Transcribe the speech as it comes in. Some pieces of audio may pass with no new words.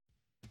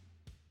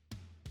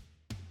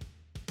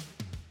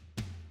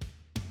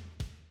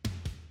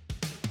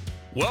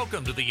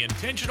Welcome to the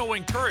Intentional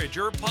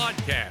Encourager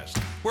podcast,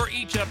 where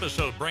each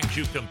episode brings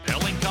you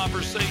compelling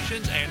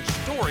conversations and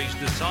stories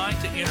designed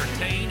to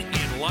entertain,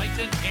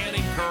 enlighten, and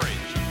encourage.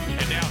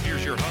 And now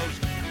here's your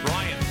host,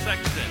 Brian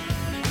Sexton.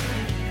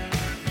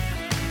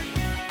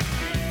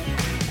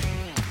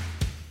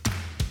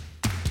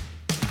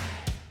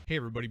 Hey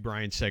everybody,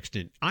 Brian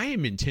Sexton. I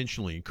am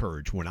intentionally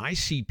encouraged when I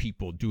see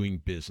people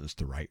doing business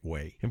the right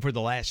way. And for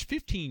the last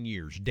 15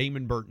 years,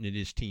 Damon Burton and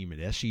his team at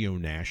SEO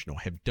National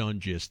have done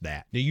just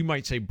that. Now you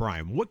might say,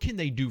 Brian, what can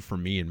they do for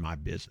me in my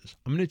business?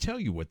 I'm going to tell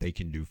you what they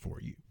can do for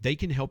you. They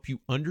can help you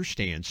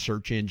understand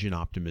search engine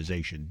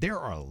optimization. There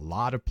are a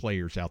lot of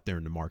players out there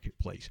in the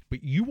marketplace,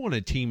 but you want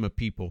a team of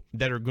people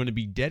that are going to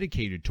be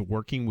dedicated to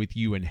working with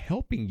you and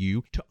helping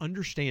you to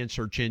understand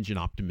search engine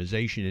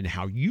optimization and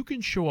how you can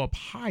show up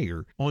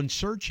higher on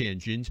search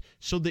engines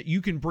so that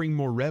you can bring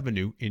more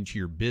revenue into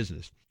your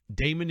business.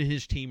 Damon and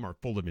his team are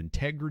full of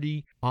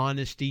integrity,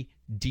 honesty,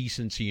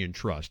 decency, and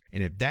trust.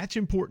 And if that's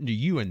important to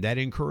you and that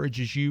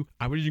encourages you,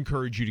 I would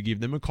encourage you to give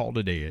them a call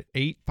today at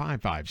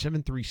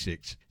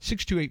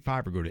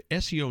 855-736-6285 or go to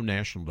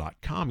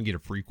SEOnational.com and get a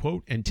free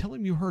quote and tell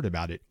them you heard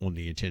about it on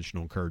the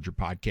Intentional Encourager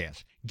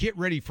podcast. Get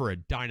ready for a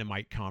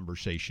dynamite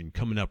conversation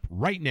coming up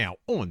right now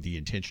on the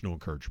Intentional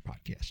Encourager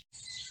podcast.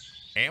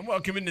 And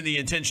welcome into the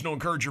Intentional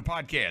Encourager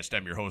podcast.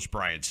 I'm your host,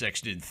 Brian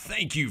Sexton.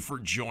 Thank you for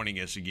joining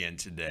us again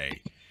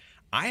today.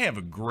 I have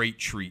a great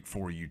treat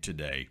for you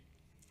today.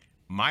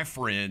 My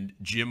friend,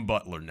 Jim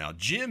Butler. Now,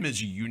 Jim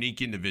is a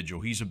unique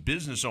individual. He's a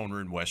business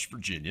owner in West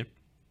Virginia,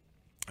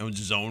 owns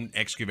his own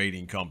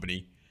excavating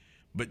company.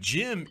 But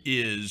Jim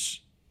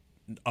is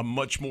a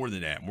much more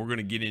than that. We're going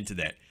to get into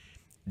that.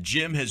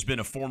 Jim has been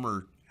a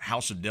former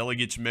House of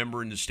Delegates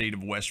member in the state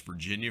of West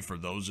Virginia. For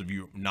those of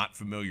you not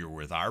familiar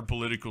with our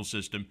political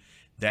system,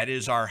 that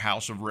is our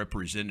House of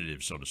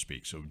Representatives, so to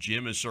speak. So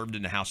Jim has served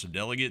in the House of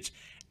Delegates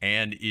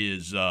and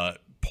is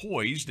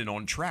poised and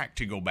on track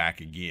to go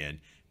back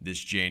again this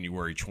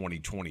January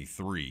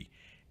 2023.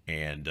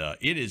 And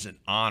it is an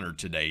honor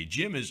today.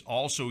 Jim is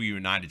also a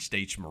United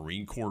States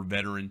Marine Corps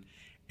veteran.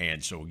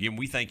 And so, again,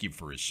 we thank him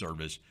for his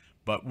service.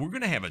 But we're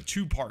going to have a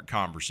two-part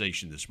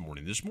conversation this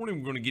morning. This morning,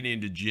 we're going to get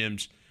into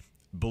Jim's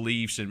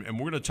beliefs, and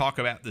we're going to talk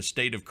about the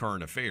state of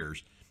current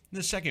affairs. In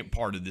the second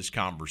part of this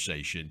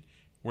conversation,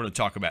 we're going to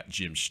talk about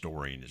Jim's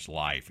story and his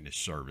life and his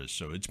service.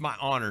 So it's my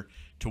honor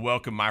to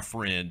welcome my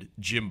friend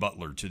Jim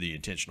Butler to the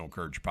Intentional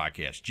Encourager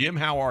podcast. Jim,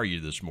 how are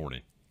you this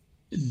morning?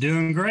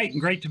 Doing great,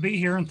 and great to be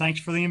here, and thanks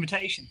for the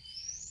invitation.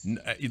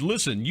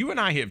 Listen, you and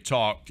I have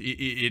talked.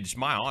 It's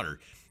my honor.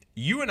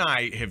 You and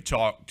I have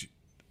talked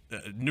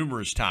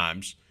numerous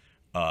times.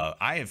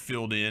 I have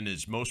filled in,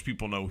 as most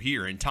people know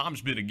here, and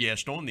Tom's been a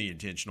guest on the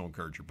Intentional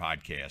Encourager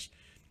podcast.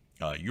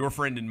 Your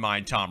friend and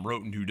mine, Tom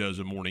Roten, who does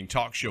a morning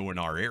talk show in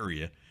our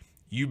area,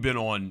 you've been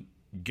on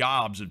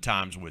gobs of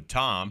times with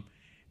Tom,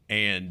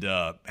 and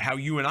how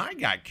you and I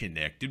got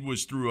connected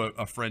was through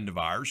a friend of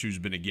ours who's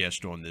been a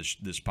guest on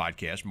this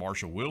podcast,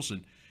 Marshall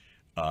Wilson.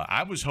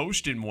 I was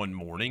hosting one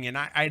morning, and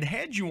I'd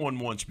had you on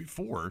once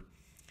before,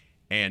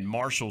 and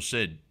Marshall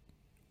said,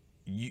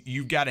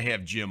 You've got to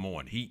have Jim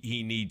on.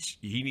 He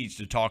needs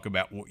to talk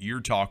about what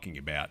you're talking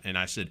about. And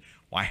I said,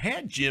 well, I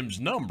had Jim's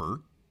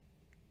number,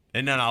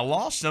 and then I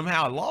lost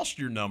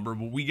your number,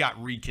 but we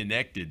got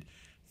reconnected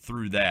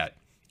through that.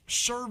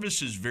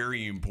 Service is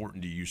very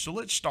important to you. So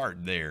let's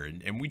start there.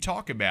 And we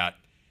talk about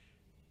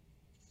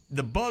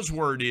the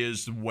buzzword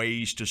is the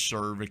ways to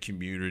serve a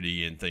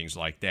community and things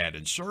like that.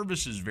 And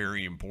service is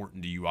very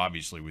important to you,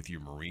 obviously, with your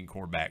Marine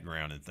Corps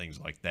background and things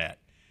like that.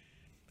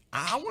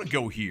 I want to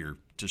go here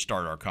to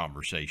start our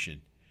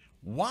conversation.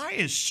 Why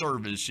is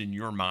service in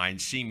your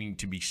mind seeming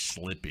to be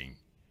slipping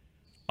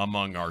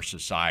among our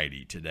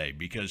society today?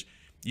 Because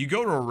you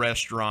go to a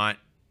restaurant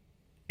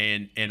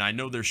and I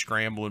know they're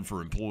scrambling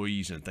for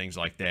employees and things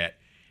like that.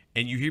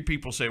 And you hear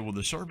people say, well,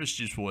 the service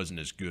just wasn't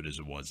as good as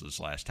it was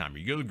this last time. Or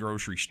you go to the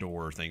grocery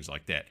store or things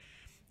like that.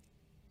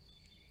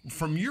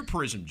 From your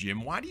prism,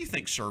 Jim, why do you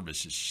think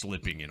service is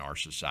slipping in our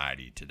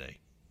society today?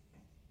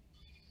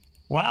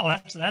 Wow,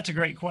 that's a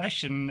great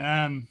question.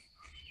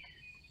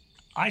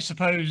 I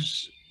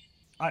suppose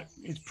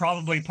it's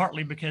probably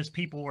partly because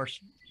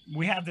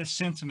we have this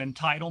sense of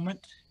entitlement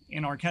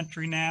in our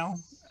country now.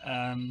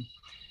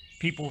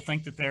 People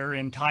think that they're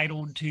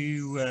entitled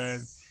to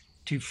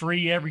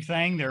free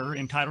everything. They're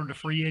entitled to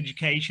free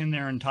education.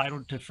 They're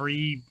entitled to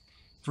free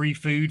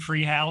food,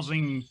 free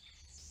housing.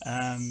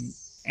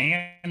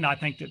 And I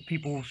think that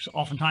people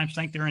oftentimes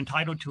think they're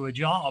entitled to a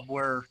job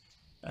where,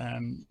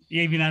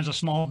 even as a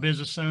small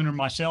business owner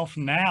myself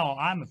now,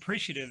 I'm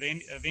appreciative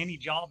of any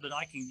job that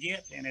I can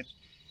get.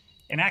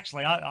 And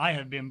actually I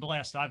have been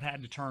blessed. I've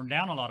had to turn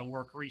down a lot of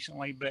work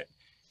recently, but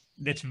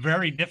it's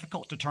very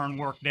difficult to turn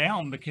work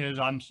down because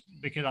I'm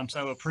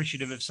so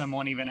appreciative of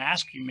someone even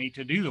asking me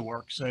to do the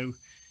work. So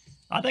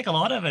I think a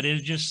lot of it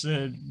is just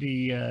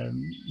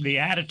the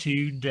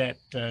attitude that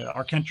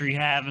our country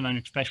have, and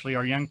especially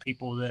our young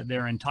people, that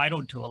they're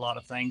entitled to a lot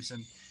of things.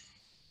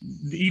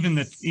 even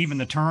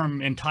the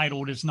term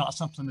entitled is not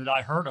something that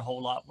I heard a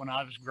whole lot when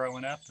I was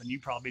growing up, and you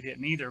probably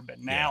didn't either. But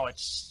now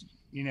it's,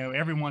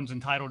 everyone's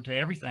entitled to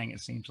everything, it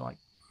seems like.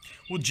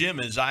 Well, Jim,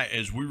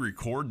 as we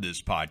record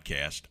this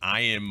podcast,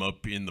 I am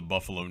up in the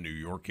Buffalo, New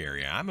York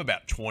area. I'm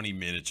about 20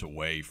 minutes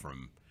away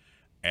from,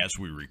 as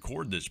we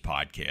record this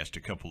podcast,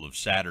 a couple of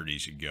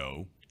Saturdays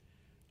ago,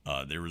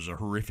 there was a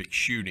horrific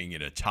shooting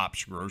at a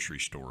Tops grocery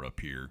store up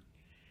here,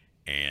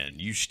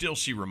 and you still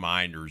see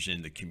reminders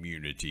in the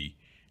community.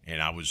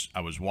 And I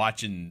was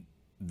watching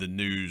the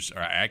news,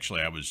 or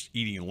actually I was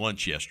eating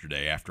lunch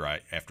yesterday after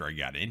I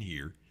got in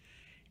here,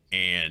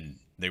 and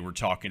they were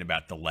talking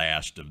about the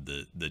last of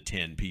the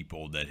 10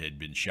 people that had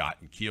been shot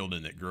and killed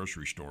in that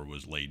grocery store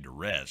was laid to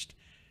rest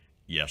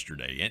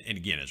yesterday. And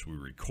again, as we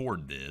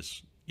record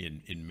this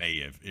in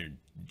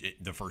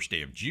the first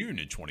day of June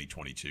in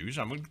 2022,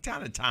 so I'm going to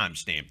kind of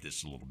timestamp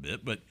this a little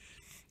bit. But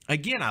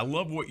again, I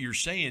love what you're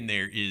saying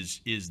there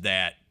is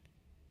that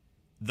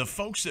the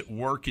folks that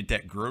work at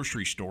that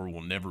grocery store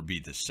will never be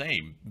the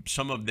same.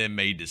 Some of them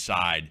may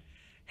decide,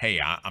 hey,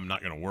 I'm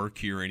not going to work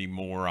here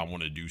anymore. I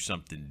want to do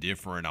something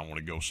different. I want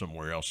to go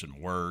somewhere else and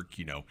work,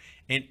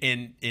 And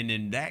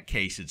in that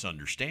case, it's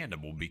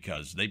understandable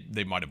because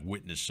they might have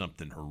witnessed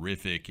something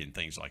horrific and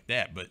things like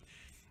that. But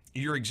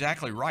you're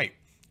exactly right.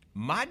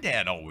 My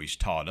dad always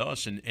taught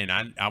us, and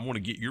I want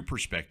to get your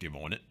perspective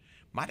on it.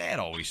 My dad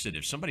always said,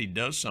 if somebody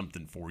does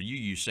something for you,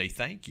 you say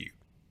thank you.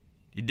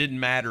 It didn't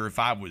matter if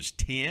I was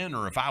 10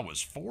 or if I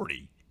was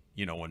 40.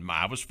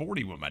 I was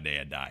 40 when my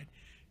dad died.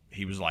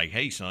 He was like,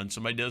 hey, son,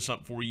 somebody does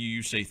something for you,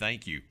 you say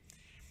thank you.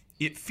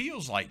 It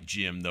feels like,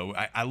 Jim, though,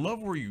 I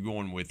love where you're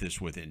going with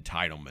this with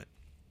entitlement.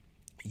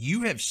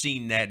 You have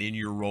seen that in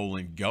your role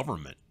in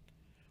government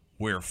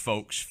where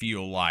folks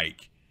feel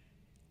like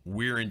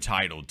we're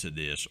entitled to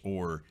this,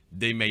 or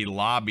they may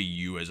lobby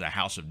you as a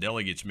House of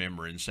Delegates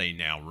member and say,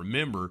 now,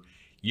 remember,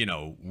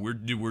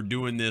 we're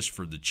doing this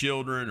for the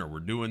children, or we're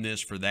doing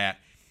this for that.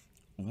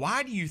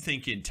 Why do you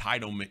think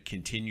entitlement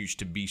continues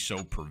to be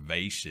so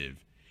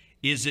pervasive?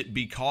 Is it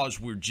because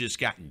we're just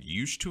gotten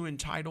used to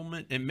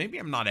entitlement? And maybe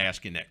I'm not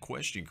asking that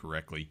question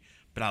correctly,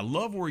 but I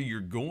love where you're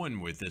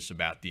going with this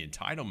about the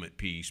entitlement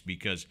piece,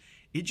 because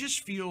it just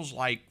feels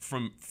like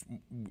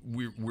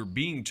we're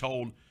being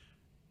told,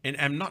 and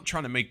I'm not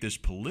trying to make this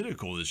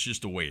political, it's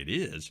just the way it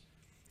is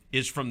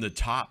from the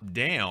top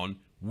down,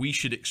 we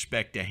should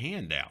expect a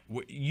handout.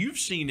 You've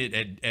seen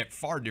it at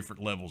far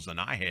different levels than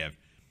I have.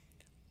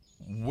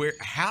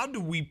 How do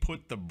we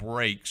put the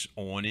brakes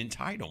on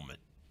entitlement?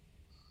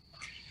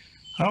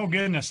 Oh,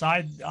 goodness.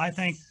 I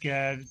think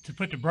to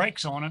put the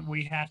brakes on it,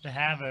 we have to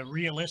have a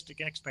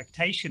realistic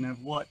expectation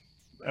of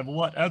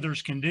what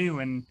others can do.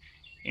 And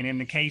in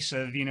the case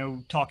of,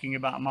 talking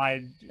about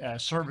my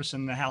service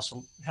in the House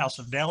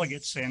of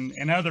Delegates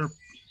and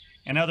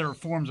other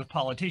forms of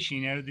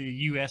politician, the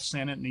U.S.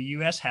 Senate and the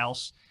U.S.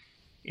 House,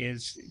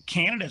 is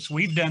candidates.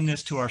 We've done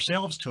this to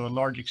ourselves to a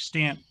large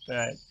extent.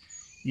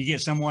 You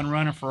get someone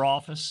running for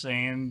office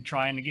and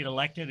trying to get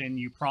elected, and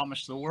you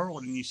promise the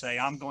world, and you say,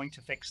 I'm going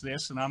to fix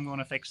this and I'm going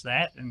to fix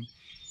that. And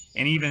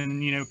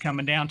even,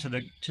 coming down to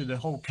the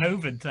whole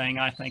COVID thing,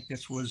 I think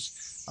this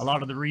was a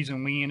lot of the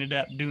reason we ended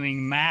up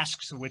doing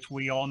masks, which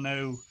we all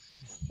know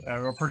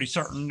are pretty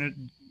certain that,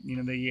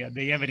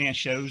 the evidence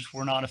shows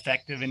were not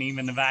effective, and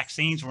even the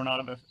vaccines were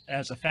not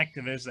as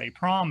effective as they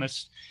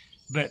promised.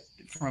 But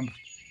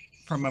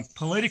from a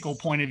political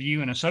point of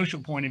view and a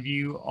social point of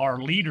view,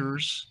 our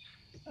leaders,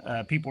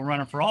 people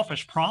running for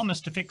office,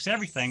 promise to fix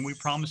everything. We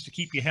promise to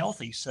keep you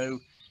healthy. So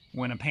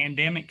when a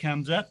pandemic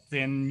comes up,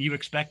 then you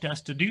expect us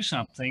to do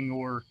something.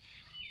 Or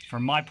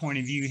from my point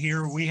of view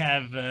here, we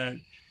have,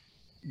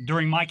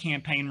 during my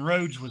campaign,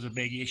 roads was a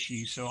big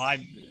issue. So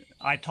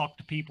I talked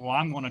to people,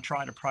 I'm going to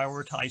try to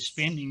prioritize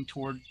spending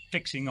toward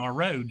fixing our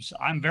roads.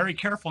 I'm very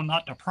careful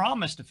not to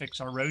promise to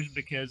fix our roads,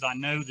 because I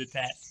know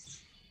that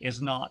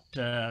is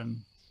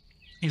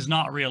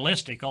not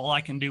realistic. All I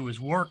can do is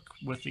work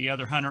with the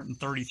other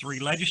 133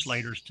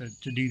 legislators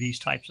to do these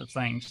types of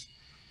things.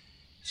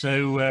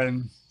 So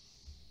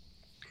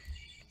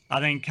I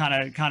think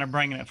kind of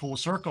bringing it full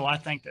circle, I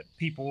think that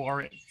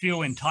people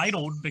feel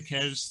entitled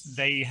because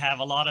they have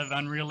a lot of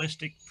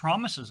unrealistic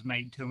promises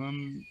made to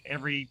them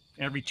every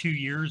 2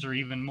 years, or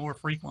even more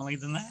frequently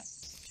than that.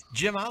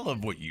 Jim, I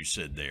love what you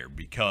said there,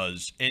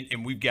 because,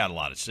 and we've got a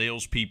lot of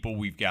salespeople,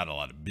 we've got a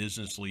lot of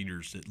business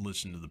leaders that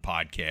listen to the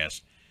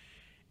podcast.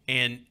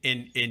 And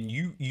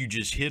you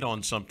just hit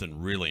on something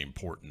really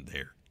important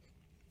there.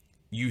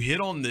 You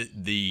hit on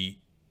the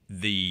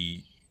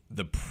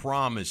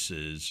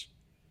promises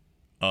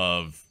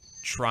of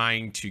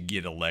trying to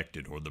get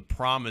elected, or the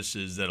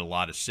promises that a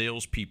lot of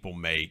salespeople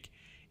make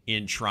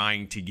in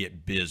trying to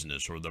get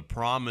business, or the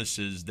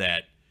promises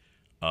that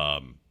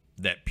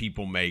that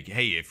people make.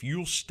 Hey, if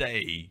you'll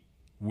stay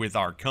with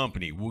our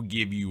company, we'll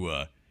give you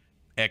a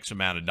X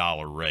amount of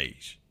dollar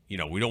raise. We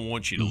don't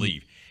want you to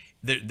leave.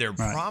 They're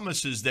right.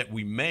 Promises that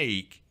we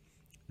make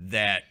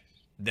that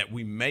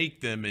we make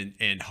them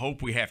and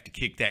hope we have to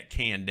kick that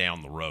can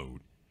down the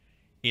road,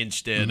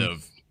 instead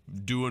of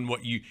doing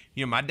what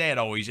my dad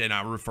always, and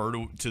I refer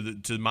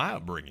to my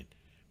upbringing.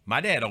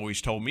 My dad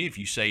always told me, if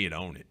you say it,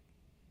 own it.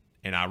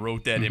 And I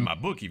wrote that in my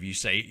book. If you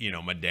say,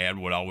 my dad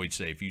would always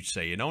say, if you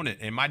say it, own it.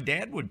 And my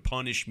dad would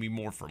punish me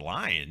more for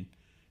lying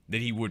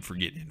than he would for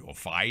getting into a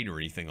fight or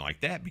anything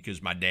like that,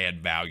 because my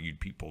dad valued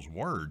people's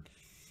word.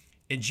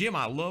 And Jim,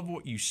 I love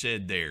what you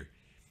said there.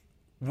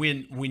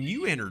 When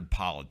you entered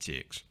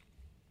politics,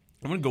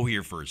 I'm going to go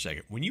here for a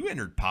second. When you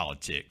entered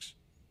politics,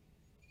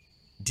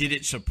 did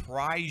it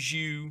surprise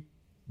you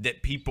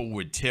that people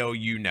would tell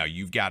you, now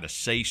you've got to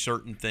say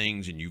certain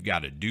things and you've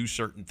got to do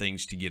certain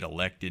things to get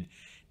elected?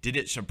 Did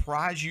it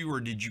surprise you, or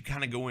did you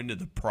kind of go into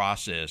the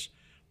process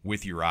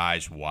with your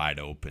eyes wide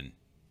open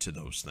to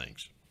those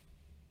things?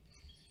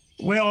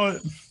 Well,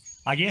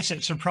 I guess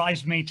it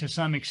surprised me to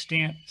some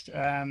extent.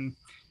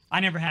 I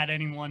never had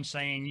anyone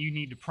saying you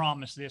need to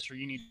promise this or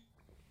you need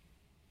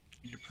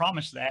to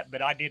promise that,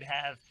 but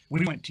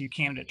we went to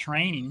candidate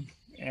training,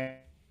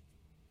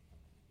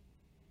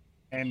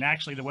 and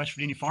actually the West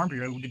Virginia Farm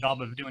Bureau did a job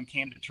of doing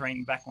candidate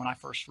training back when I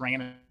first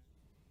ran it.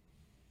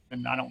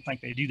 And I don't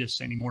think they do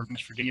this anymore in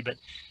West Virginia, but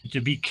to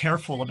be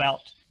careful about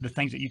the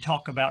things that you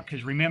talk about,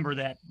 because remember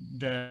that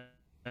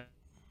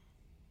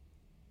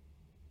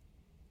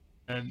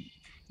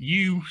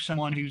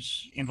someone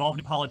who's involved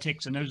in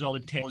politics and knows all the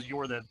details,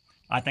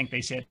 I think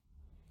they said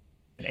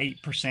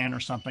 8% or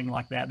something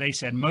like that. They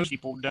said most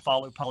people don't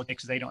follow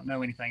politics. They don't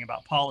know anything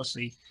about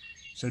policy.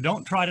 So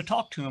don't try to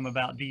talk to them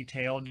about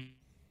detail.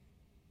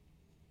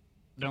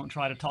 Don't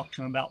try to talk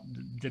to them about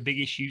the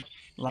big issues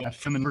like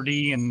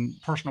femininity and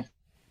personal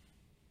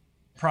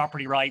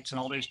property rights and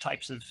all those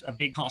types of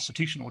big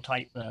constitutional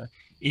type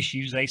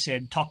issues. They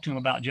said, talk to them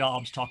about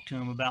jobs, talk to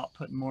them about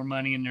putting more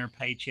money in their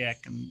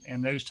paycheck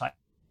and those types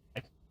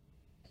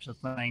of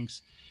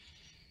things.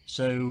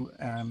 So,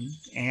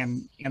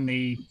 and in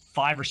the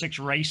 5 or 6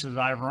 races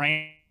I've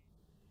ran,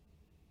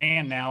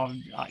 and now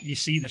you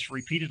see this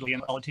repeatedly,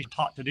 and politicians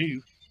taught to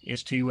do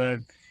is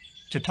to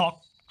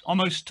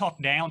almost talk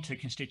down to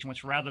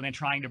constituents rather than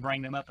trying to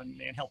bring them up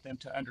and help them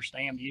to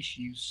understand the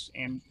issues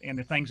and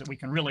the things that we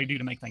can really do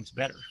to make things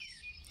better.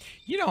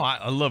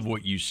 I love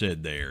what you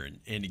said there.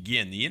 And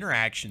again, the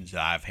interactions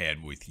that I've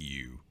had with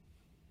you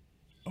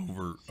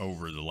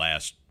over the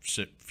last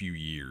few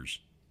years,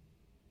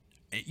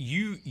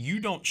 you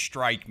don't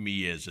strike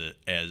me as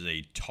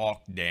a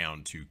talk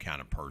down to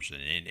kind of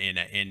person. And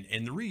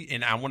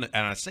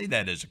I say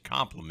that as a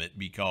compliment,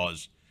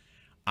 because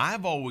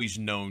I've always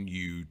known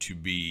you to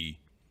be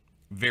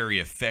very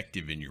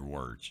effective in your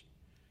words,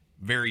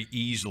 very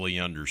easily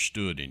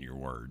understood in your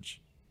words,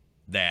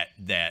 that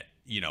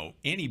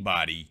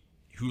anybody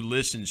who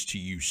listens to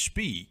you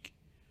speak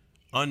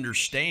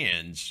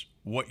understands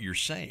what you're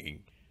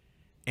saying.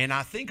 And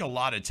I think a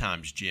lot of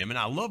times, Jim, and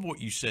I love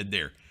what you said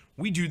there,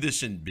 we do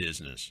this in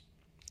business,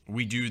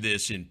 we do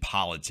this in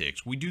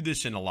politics, we do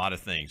this in a lot of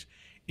things,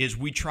 is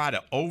we try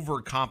to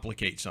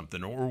overcomplicate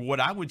something, or what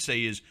I would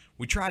say is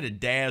we try to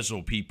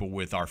dazzle people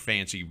with our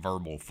fancy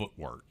verbal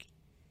footwork.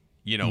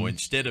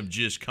 Instead of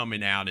just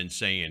coming out and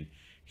saying,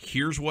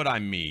 here's what I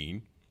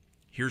mean,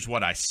 here's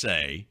what I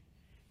say,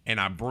 and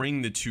I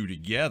bring the two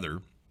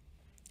together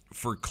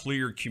for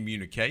clear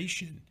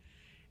communication.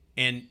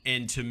 And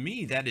to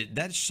me,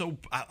 that's so,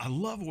 I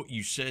love what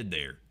you said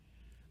there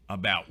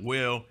about,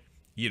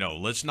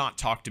 let's not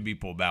talk to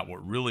people about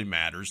what really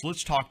matters.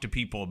 Let's talk to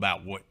people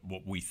about what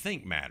we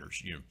think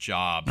matters,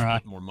 jobs,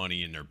 right, put more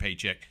money in their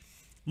paycheck.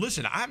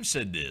 Listen, I've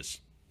said this.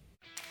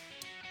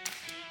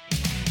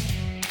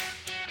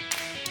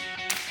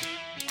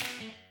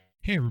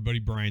 Hey everybody,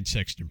 Brian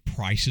Sexton.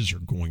 Prices are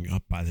going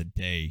up by the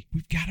day.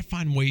 We've got to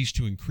find ways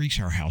to increase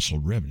our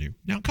household revenue.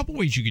 Now, a couple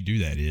ways you could do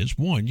that is,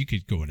 one, you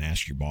could go and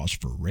ask your boss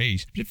for a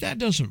raise. But if that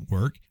doesn't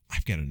work,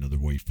 I've got another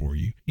way for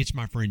you. It's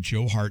my friend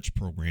Joe Hart's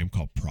program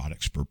called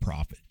Products for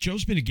Profit.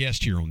 Joe's been a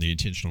guest here on the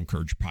Intentional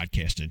Encourager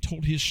podcast and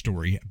told his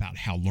story about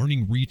how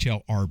learning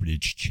retail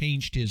arbitrage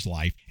changed his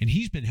life, and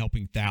he's been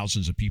helping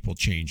thousands of people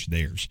change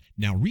theirs.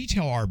 Now,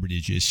 retail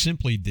arbitrage is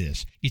simply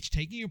this. It's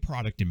taking a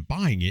product and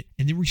buying it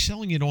and then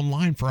reselling it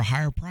online for a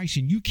higher price,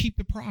 and you keep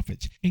the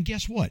profits. And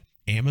guess what?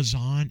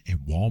 Amazon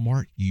and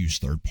Walmart use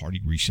third-party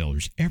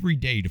resellers every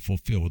day to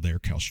fulfill their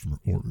customer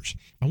orders.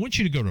 I want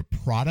you to go to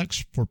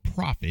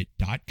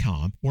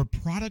productsforprofit.com or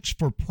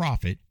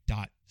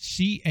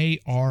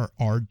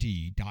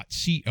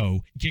productsforprofit.carrd.co.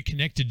 Get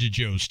connected to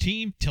Joe's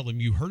team. Tell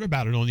them you heard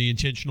about it on the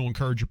Intentional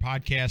Encourager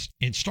podcast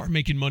and start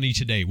making money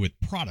today with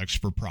Products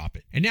for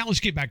Profit. And now let's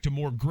get back to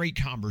more great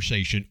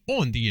conversation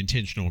on the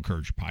Intentional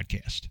Encourager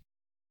podcast.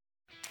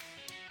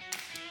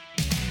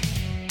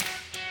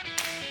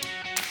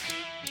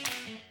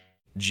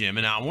 Jim,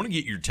 and I want to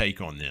get your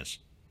take on this.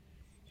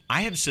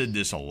 I have said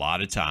this a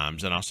lot of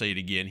times, and I'll say it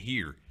again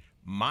here.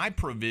 My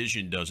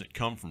provision doesn't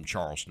come from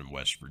Charleston,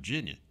 West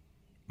Virginia.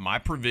 My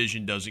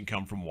provision doesn't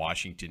come from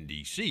Washington,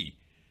 D.C.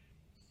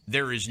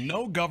 There is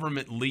no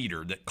government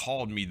leader that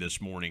called me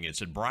this morning and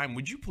said, Brian,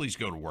 would you please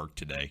go to work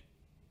today?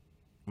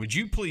 Would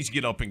you please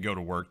get up and go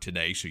to work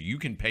today so you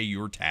can pay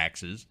your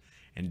taxes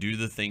and do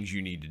the things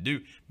you need to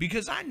do.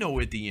 Because I know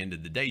at the end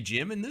of the day,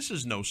 Jim, and this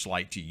is no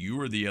slight to you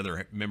or the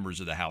other members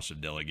of the House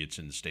of Delegates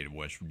in the state of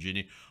West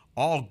Virginia,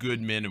 all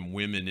good men and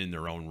women in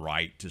their own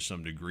right to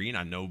some degree, and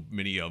I know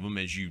many of them,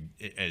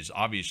 as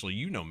obviously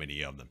you know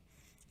many of them.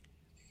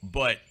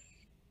 But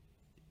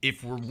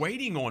if we're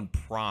waiting on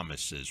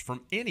promises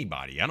from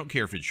anybody, I don't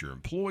care if it's your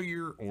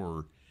employer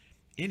or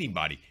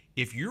anybody,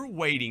 if you're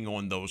waiting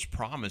on those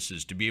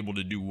promises to be able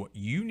to do what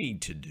you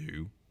need to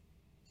do,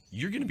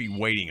 you're going to be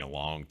waiting a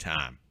long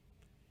time.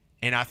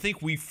 And I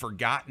think we've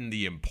forgotten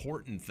the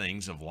important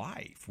things of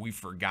life. We've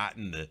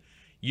forgotten that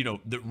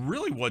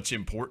really what's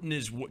important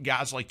is what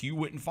guys like you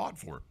went and fought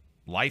for: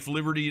 life,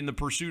 liberty, and the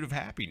pursuit of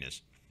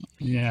happiness.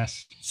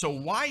 Yes. So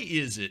why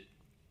is it,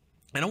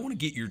 and I want to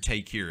get your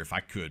take here if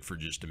I could for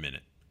just a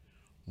minute,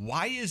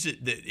 why is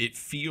it that it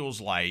feels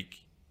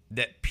like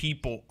that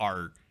people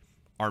are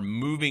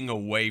moving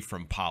away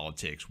from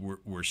politics?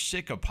 We're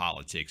sick of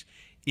politics.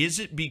 Is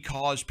it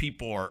because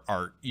people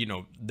are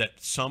that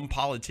some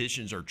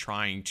politicians are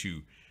trying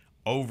to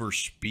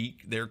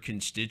overspeak their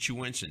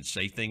constituents and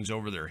say things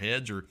over their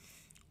heads? Or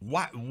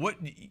what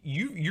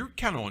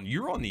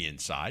you're on the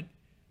inside.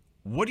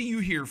 What do you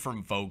hear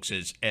from folks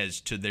as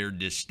to their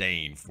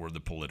disdain for the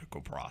political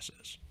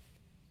process?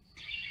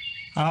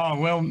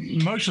 Well,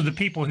 most of the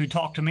people who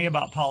talk to me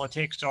about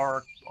politics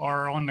are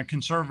on the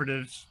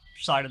conservative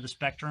side of the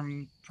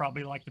spectrum,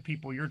 probably like the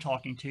people you're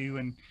talking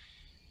to,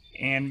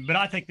 but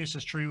I think this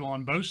is true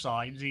on both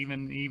sides,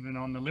 even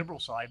on the liberal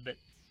side. But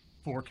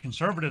for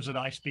conservatives that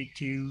I speak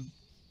to,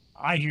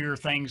 I hear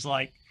things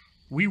like,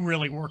 "We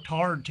really worked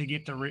hard to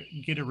get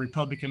a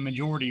Republican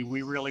majority.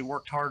 We really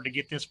worked hard to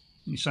get this."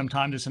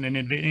 Sometimes it's an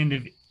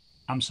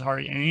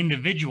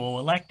individual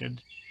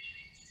elected.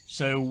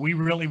 So we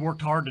really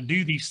worked hard to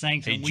do these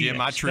things. Hey, Jim,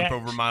 I trip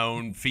over my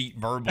own feet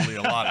verbally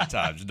a lot of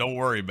times. Don't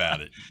worry about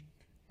it.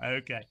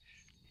 Okay.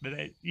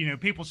 But,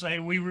 people say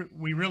we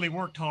really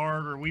worked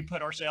hard, or we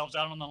put ourselves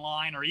out on the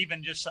line, or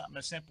even just something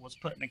as simple as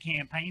putting a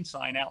campaign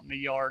sign out in the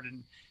yard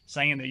and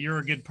saying that you're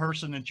a good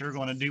person, that you're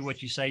going to do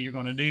what you say you're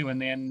going to do.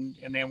 And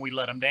then we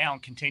let them down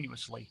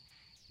continuously.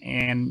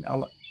 And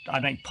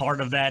I think part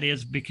of that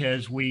is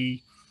because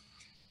we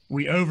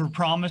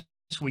overpromise.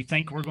 We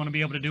think we're going to be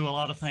able to do a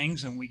lot of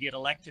things, and we get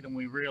elected and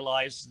we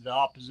realize the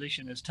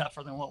opposition is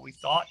tougher than what we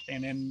thought.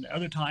 And then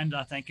other times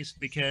I think it's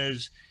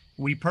because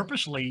we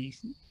purposely,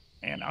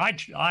 and I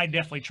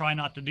definitely try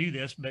not to do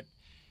this, but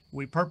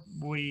we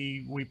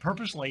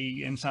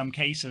purposely in some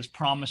cases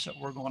promise that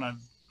we're going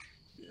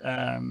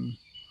to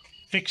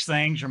fix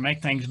things or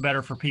make things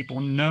better for people,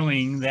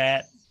 knowing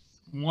that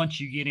once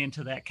you get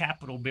into that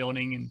Capitol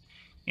building, and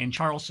in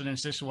Charleston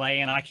it's this way,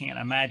 and I can't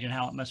imagine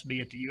how it must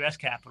be at the U.S.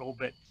 Capitol,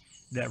 but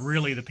that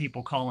really the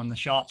people calling the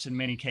shots in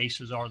many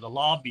cases are the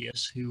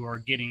lobbyists who are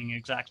getting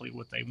exactly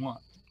what they want.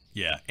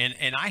 Yeah,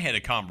 and I had a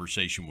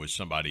conversation with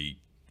somebody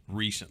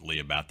recently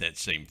about that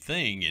same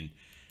thing, and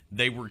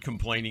they were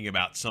complaining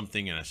about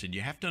something, and I said,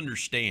 you have to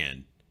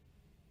understand,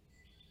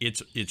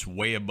 it's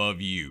way above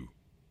you.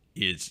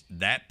 It's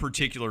that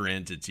particular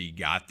entity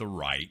got the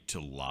right to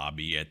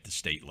lobby at the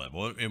state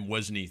level. It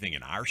wasn't anything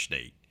in our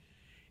state.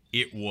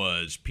 It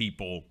was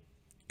people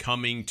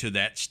coming to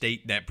that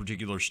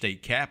particular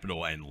state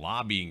capitol and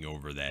lobbying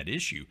over that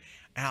issue.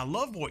 And I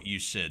love what you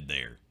said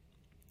there,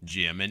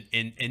 Jim.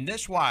 And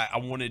that's why I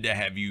wanted to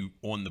have you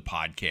on the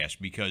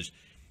podcast, because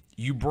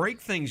you break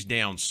things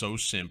down so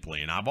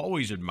simply. And I've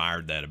always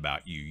admired that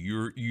about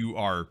you. You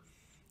are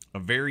a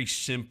very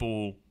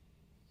simple,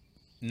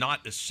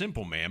 not a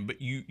simple man,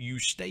 but you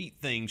state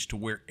things to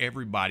where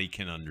everybody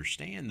can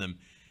understand them.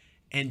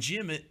 And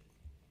Jim,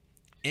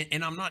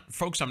 and I'm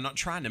not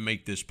trying to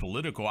make this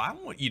political. I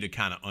want you to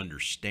kind of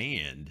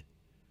understand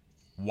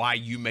why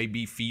you may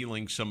be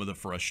feeling some of the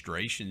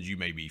frustrations you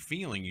may be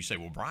feeling. You say,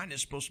 well, Brian,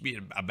 it's supposed to be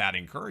about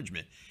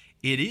encouragement.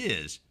 It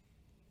is.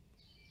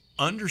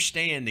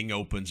 Understanding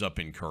opens up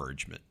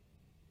encouragement.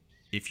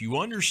 If you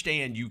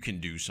understand you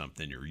can do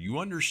something, or you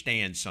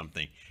understand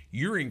something,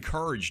 you're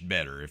encouraged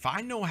better. If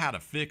I knew how to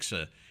fix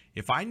a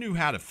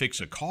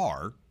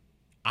car,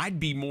 I'd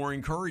be more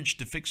encouraged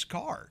to fix a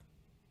car.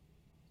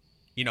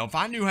 If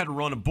I knew how to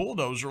run a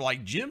bulldozer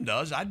like Jim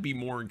does, I'd be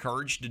more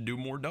encouraged to do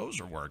more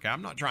dozer work.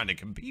 I'm not trying to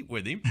compete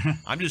with him.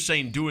 I'm just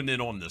saying doing it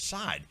on the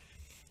side.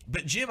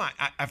 But Jim,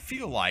 I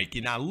feel like,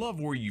 and I love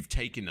where you've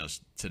taken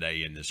us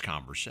today in this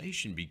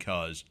conversation,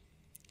 because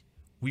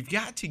we've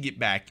got to get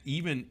back,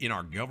 even in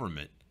our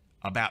government,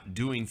 about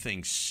doing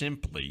things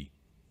simply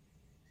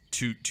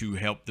to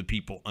help the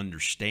people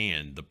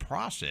understand the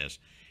process.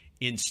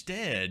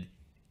 Instead,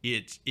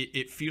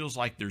 it feels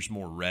like there's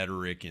more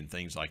rhetoric and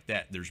things like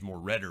that. There's more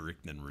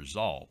rhetoric than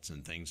results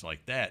and things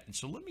like that. And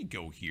so let me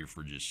go here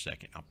for just a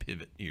second. I'll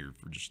pivot here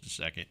for just a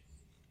second.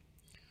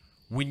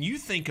 When you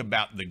think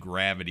about the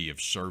gravity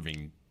of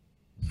serving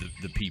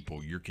the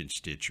people, your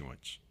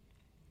constituents,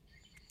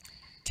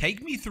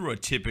 take me through a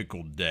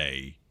typical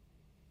day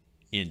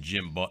in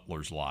Jim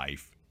Butler's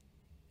life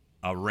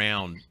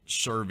around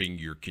serving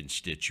your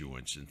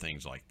constituents and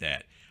things like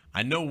that.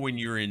 I know when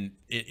you're in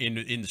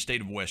the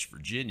state of West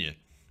Virginia,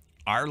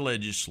 our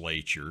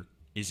legislature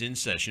is in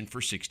session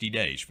for 60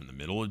 days from the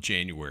middle of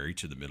January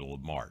to the middle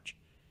of March.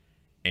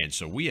 And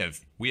so we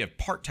have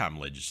part-time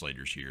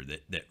legislators here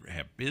that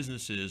have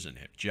businesses and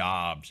have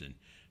jobs and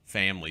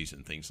families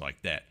and things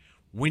like that.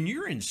 When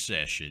you're in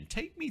session,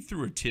 take me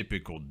through a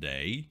typical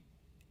day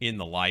in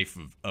the life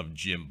of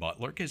Jim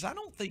Butler, because I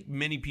don't think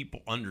many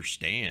people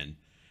understand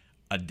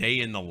a day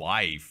in the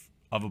life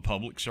of a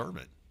public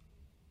servant.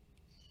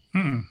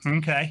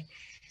 Okay.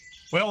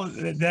 Well,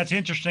 that's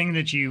interesting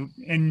that you're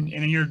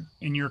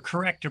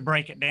correct to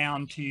break it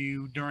down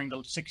to during the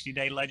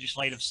 60-day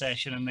legislative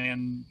session, and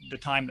then the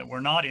time that we're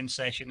not in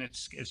session,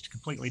 it's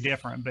completely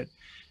different. But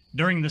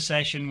during the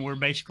session, we're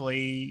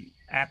basically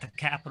at the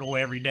Capitol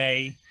every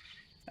day.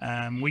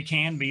 We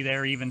can be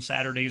there even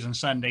Saturdays and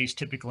Sundays.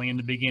 Typically in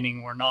the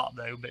beginning, we're not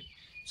though. But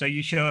so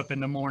you show up in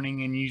the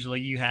morning, and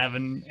usually you have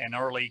an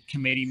early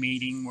committee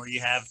meeting where you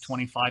have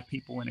 25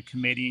 people in a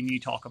committee and you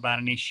talk about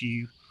an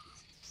issue.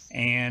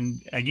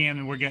 And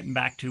again, we're getting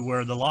back to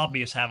where the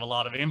lobbyists have a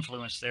lot of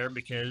influence there,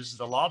 because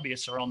the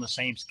lobbyists are on the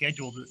same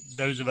schedule that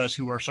those of us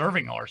who are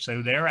serving are.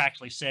 So they're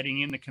actually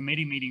sitting in the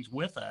committee meetings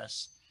with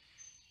us,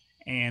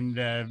 and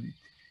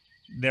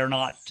they're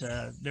not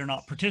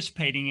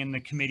participating in the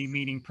committee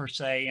meeting per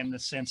se, in the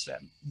sense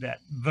that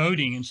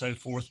voting and so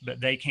forth, but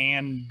they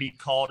can be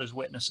called as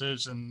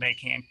witnesses, and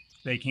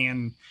they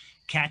can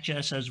catch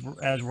us as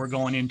we're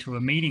going into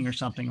a meeting or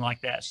something like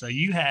that. So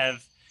you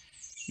have,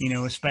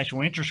 a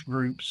special interest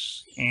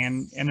groups,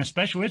 and a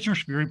special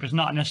interest group is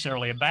not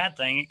necessarily a bad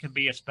thing. It could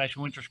be a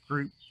special interest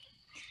group,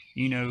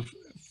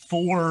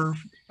 for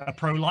a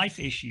pro-life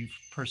issue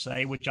per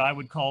se, which I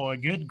would call a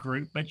good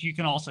group. But you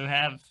can also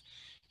have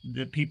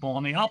the people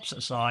on the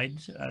opposite side,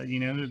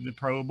 the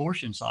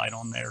pro-abortion side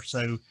on there.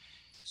 So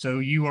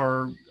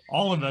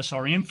all of us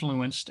are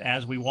influenced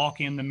as we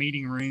walk in the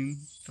meeting room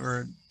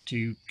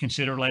to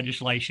consider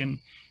legislation.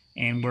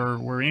 And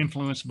we're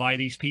influenced by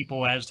these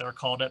people as they're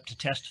called up to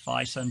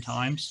testify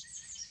sometimes,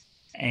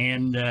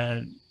 and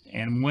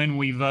when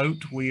we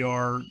vote, we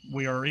are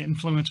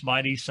influenced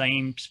by these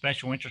same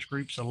special interest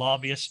groups, the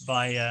lobbyists.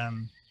 By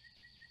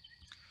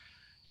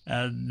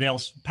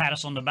they'll pat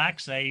us on the back,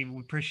 say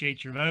we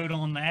appreciate your vote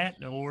on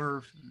that,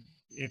 or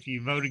if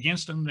you vote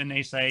against them, then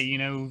they say,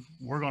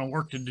 we're going to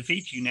work to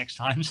defeat you next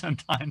time.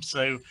 Sometimes,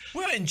 so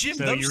well, and Jim,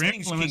 those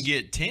things can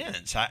get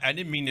tense. I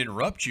didn't mean to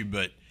interrupt you,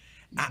 but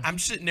I'm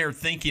sitting there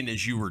thinking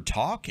as you were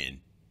talking,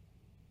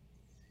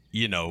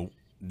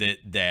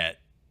 that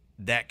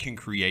can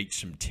create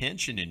some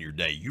tension in your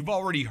day. You've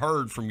already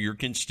heard from your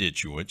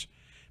constituents,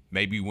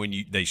 maybe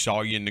when they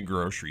saw you in the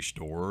grocery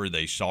store, or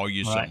they saw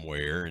you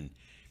somewhere,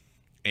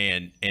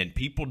 and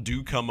people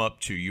do come up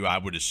to you, I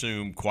would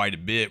assume, quite a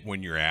bit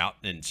when you're out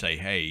and say,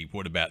 hey,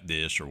 what about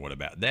this or what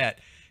about that?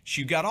 So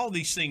you've got all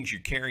these things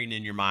you're carrying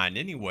in your mind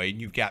anyway,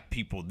 and you've got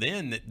people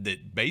then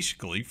that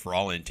basically, for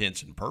all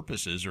intents and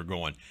purposes, are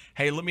going,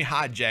 hey, let me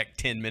hijack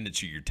 10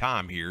 minutes of your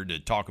time here to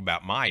talk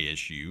about my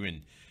issue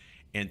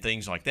and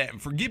things like that.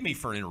 And forgive me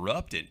for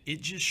interrupting.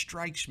 It just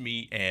strikes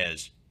me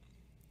as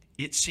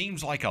it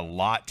seems like a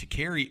lot to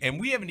carry,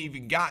 and we haven't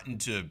even gotten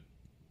to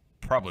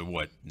probably,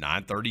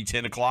 9:30,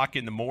 10 o'clock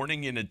in the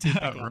morning in a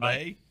typical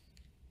day?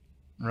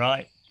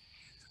 Right.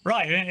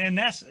 Right, and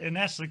that's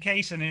the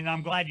case, and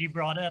I'm glad you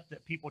brought up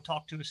that people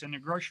talk to us in the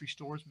grocery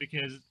stores,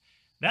 because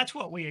that's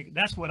what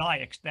I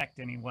expect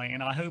anyway,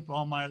 and I hope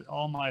all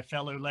my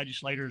fellow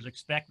legislators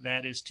expect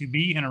that, is to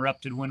be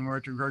interrupted when we're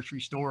at the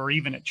grocery store, or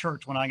even at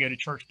church. When I go to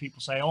church,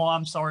 people say, "Oh,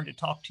 I'm sorry to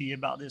talk to you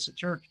about this at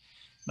church,"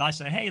 and I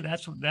say, "Hey,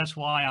 that's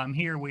why I'm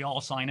here. We all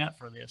sign up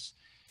for this."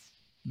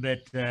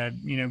 But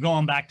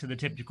going back to the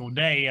typical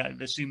day,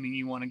 assuming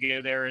you want to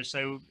go there, is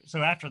so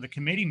after the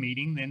committee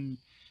meeting, then.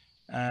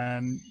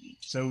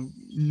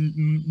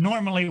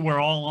 Normally we're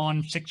all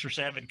on 6 or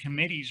 7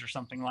 committees or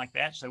something like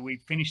that. So we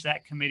finish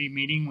that committee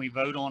meeting, we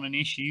vote on an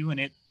issue, and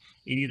it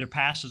either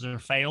passes or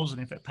fails.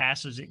 And if it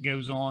passes, it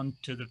goes on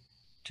to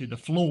the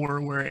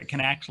floor, where it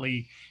can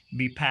actually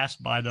be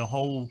passed by the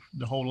whole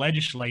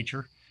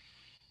legislature.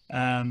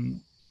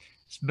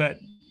 But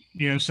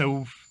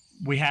so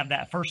we have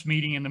that first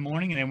meeting in the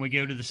morning, and then we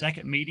go to the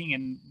second meeting,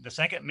 and the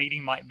second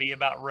meeting might be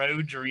about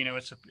roads, or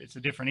it's a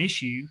different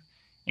issue.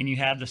 And you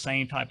have the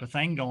same type of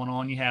thing going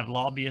on. You have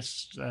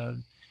lobbyists,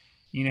 in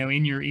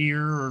your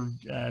ear, or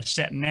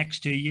sitting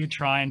next to you,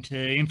 trying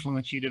to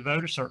influence you to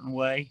vote a certain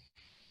way.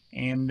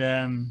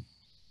 And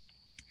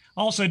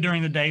also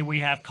during the day, we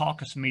have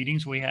caucus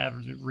meetings. We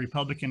have the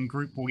Republican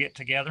group will get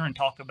together and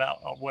talk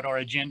about what our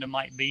agenda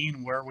might be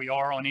and where we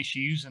are on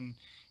issues. And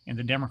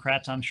the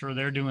Democrats, I'm sure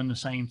they're doing the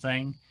same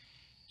thing.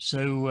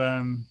 So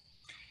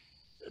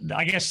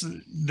I guess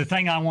the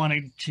thing I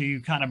wanted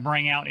to kind of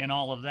bring out in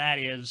all of that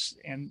is,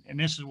 and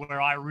this is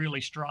where I really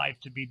strive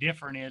to be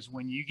different, is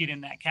when you get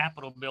in that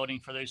Capitol building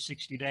for those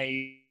 60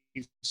 days,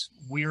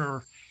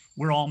 we're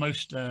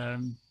almost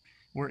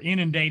we're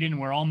inundated, and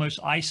we're almost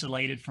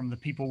isolated from the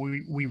people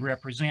we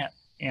represent.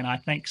 And I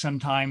think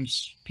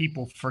sometimes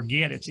people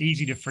forget. It's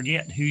easy to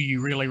forget who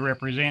you really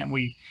represent.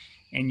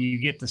 And you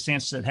get the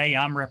sense that, hey,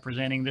 I'm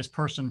representing this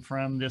person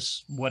from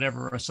this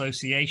whatever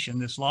association,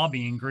 this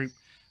lobbying group.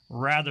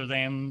 rather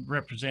than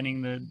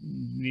representing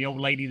the old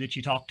lady that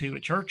you talk to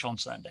at church on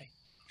Sunday.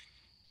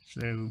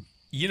 So,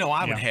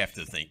 I would have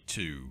to think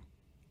too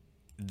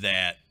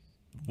that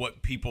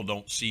what people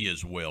don't see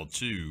as well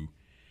too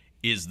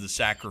is the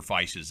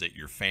sacrifices that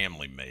your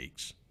family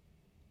makes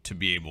to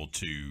be able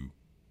to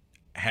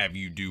have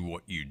you do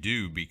what you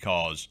do,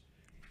 because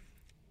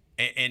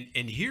and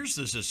here's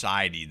the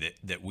society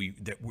that we're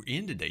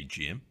in today,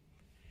 Jim.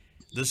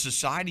 The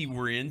society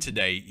we're in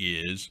today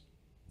is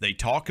they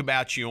talk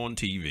about you on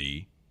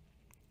TV,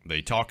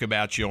 they talk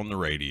about you on the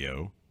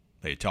radio,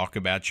 they talk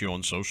about you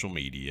on social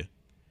media,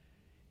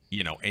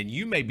 and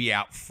you may be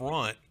out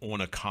front on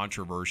a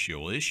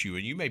controversial issue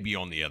and you may be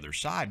on the other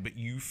side, but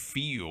you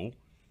feel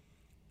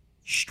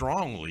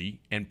strongly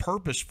and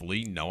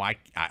purposefully, no,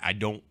 I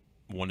don't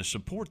want to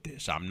support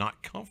this. I'm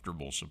not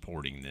comfortable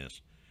supporting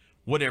this,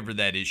 whatever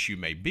that issue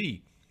may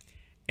be.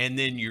 And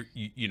then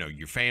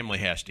your family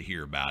has to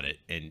hear about it,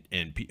 and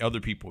other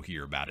people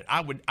hear about it.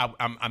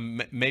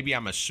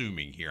 I'm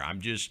assuming here.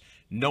 I'm just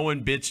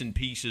knowing bits and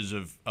pieces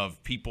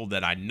of people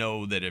that I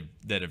know that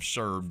have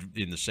served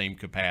in the same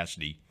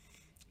capacity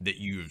that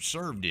you have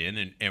served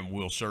in and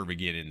will serve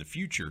again in the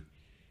future.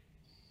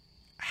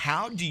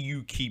 How do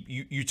you keep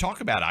you talk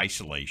about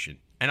isolation,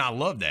 and I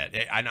love that.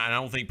 I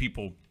don't think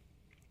people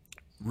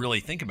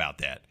really think about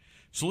that.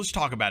 So let's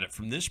talk about it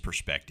from this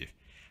perspective.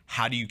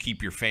 How do you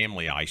keep your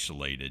family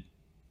isolated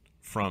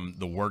from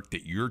the work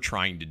that you're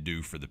trying to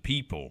do for the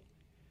people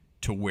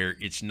to where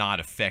it's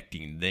not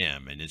affecting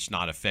them and it's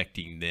not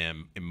affecting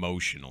them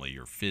emotionally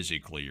or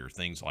physically or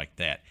things like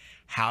that?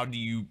 How do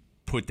you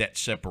put that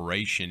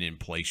separation in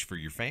place for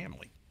your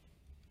family?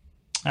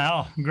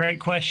 Oh, great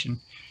question.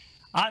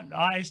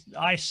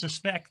 I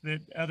suspect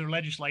that other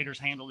legislators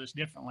handle this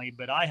differently,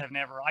 but I have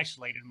never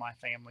isolated my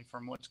family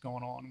from what's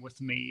going on with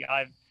me.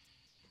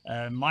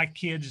 My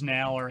kids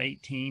now are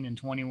 18 and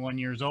 21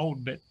 years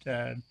old, but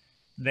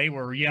they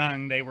were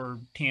young. They were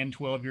 10,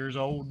 12 years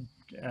old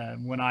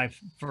when I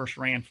first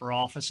ran for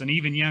office, and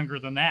even younger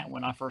than that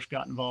when I first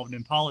got involved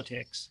in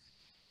politics.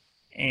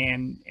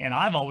 And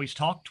I've always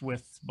talked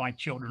with my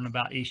children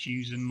about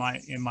issues, and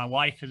my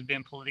wife has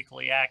been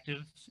politically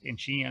active, and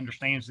she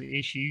understands the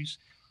issues.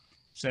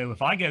 So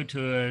if I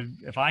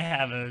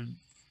have a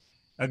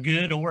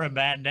good or a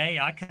bad day,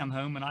 I come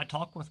home and I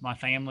talk with my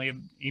family,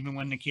 even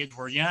when the kids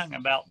were young,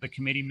 about the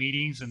committee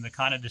meetings and the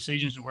kind of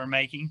decisions that we're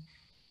making.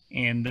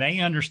 And they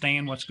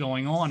understand what's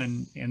going on,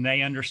 and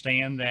they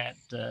understand that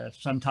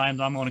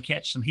sometimes I'm going to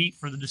catch some heat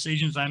for the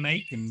decisions I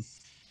make. And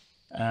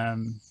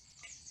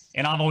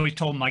I've always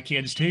told my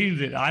kids too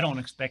that I don't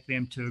expect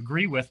them to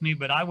agree with me,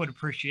 but I would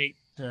appreciate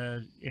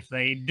if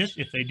they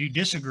do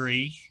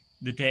disagree,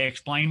 that they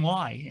explain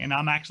why. And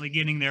I'm actually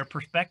getting their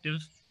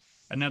perspective,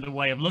 another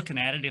way of looking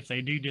at it if they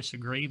do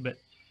disagree. But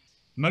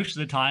most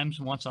of the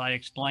times, once I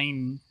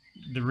explain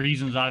the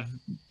reasons I've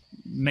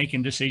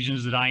making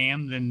decisions that I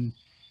am, then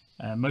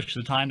most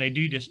of the time they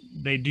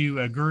do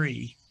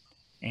agree.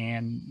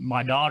 And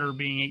my daughter,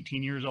 being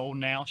 18 years old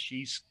now,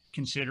 she's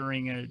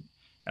considering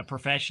a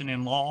profession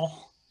in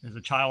law as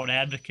a child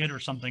advocate or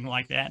something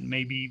like that, and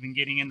maybe even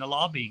getting into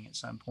lobbying at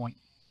some point.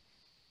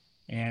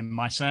 And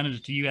my son is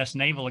at the U.S.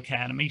 Naval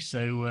Academy,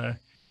 so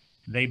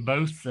they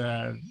both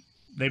have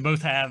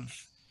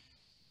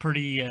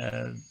pretty.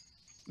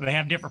 They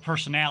have different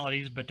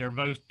personalities, but they're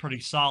both pretty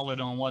solid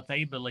on what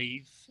they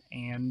believe,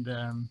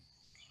 and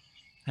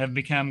have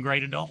become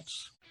great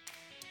adults.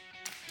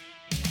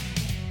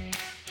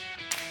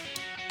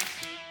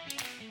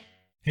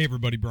 Hey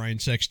everybody, Brian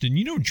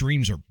Sexton.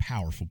 Dreams are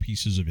powerful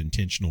pieces of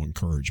intentional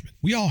encouragement.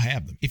 We all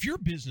have them. If you're a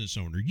business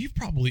owner, you've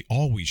probably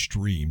always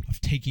dreamed of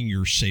taking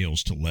your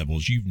sales to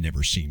levels you've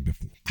never seen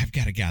before. I've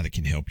got a guy that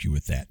can help you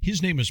with that.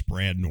 His name is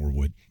Brad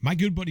Norwood. My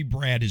good buddy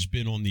Brad has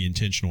been on the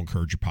Intentional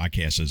Encourager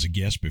podcast as a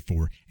guest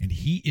before, and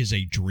he is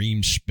a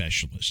dream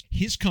specialist.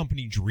 His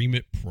company, Dream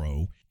It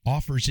Pro,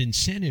 offers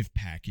incentive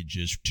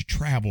packages to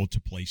travel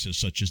to places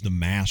such as the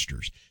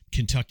Masters,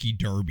 Kentucky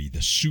Derby,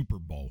 the Super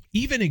Bowl,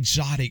 even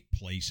exotic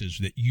places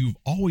that you've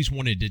always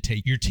wanted to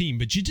take your team,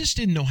 but you just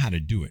didn't know how to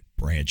do it.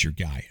 Brad's your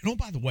guy. And oh,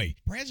 by the way,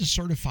 Brad's a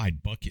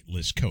certified bucket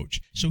list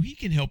coach, so he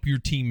can help your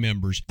team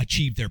members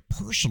achieve their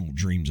personal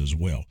dreams as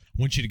well. I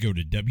want you to go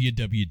to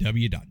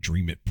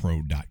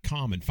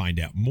www.dreamitpro.com and find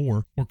out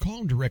more, or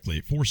call him directly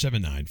at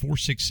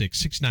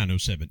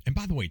 479-466-6907. And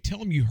by the way, tell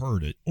him you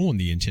heard it on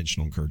the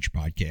Intentional Encourager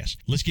podcast.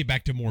 Let's get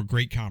back to more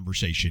great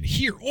conversation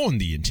here on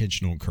the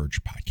Intentional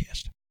Encourager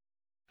podcast.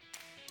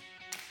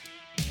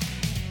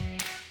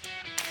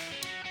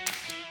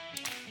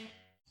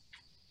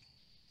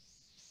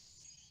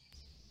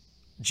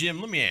 Jim,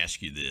 let me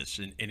ask you this,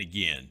 and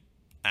again,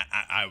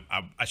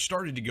 I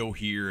started to go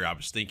here. I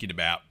was thinking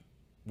about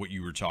what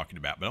you were talking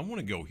about, but I want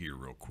to go here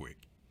real quick.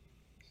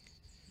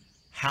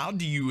 How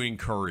do you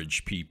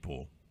encourage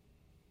people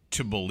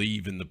to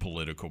believe in the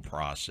political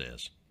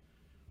process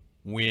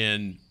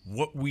when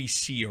what we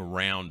see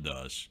around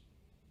us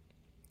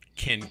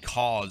can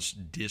cause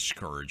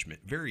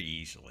discouragement, very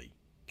easily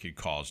could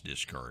cause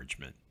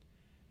discouragement?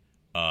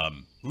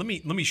 Let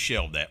me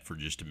shelve that for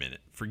just a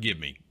minute. Forgive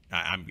me.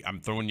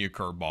 I'm throwing you a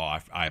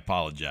curveball. I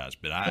apologize,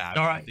 but All I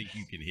right. think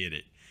you can hit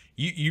it.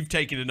 You've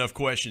taken enough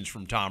questions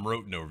from Tom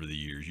Roten over the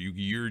years.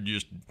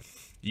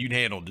 You'd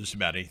handle just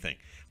about anything.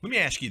 Let me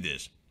ask you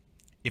this: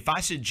 if I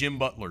said, Jim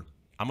Butler,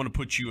 I'm going to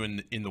put you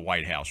in the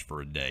White House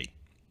for a day,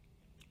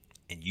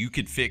 and you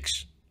could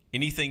fix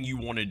anything you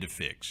wanted to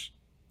fix,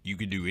 you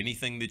could do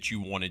anything that you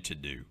wanted to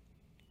do.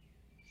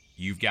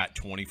 You've got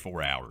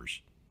 24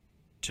 hours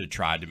to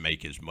try to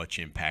make as much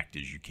impact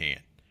as you can.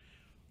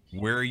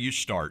 Where are you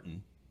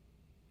starting?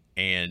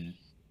 And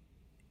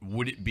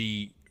would it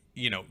be,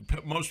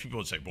 most people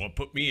would say, well,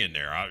 put me in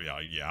there.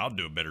 I'll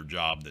do a better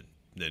job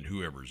than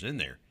whoever's in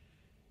there.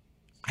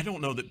 I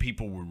don't know that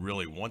people would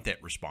really want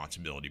that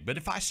responsibility. But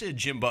if I said,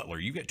 Jim Butler,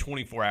 you've got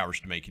 24 hours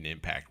to make an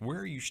impact, where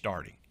are you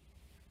starting?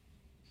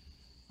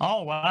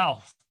 Oh,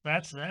 wow.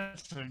 That's a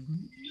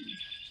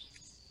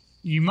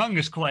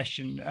humongous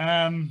question.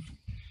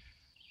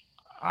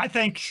 I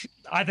think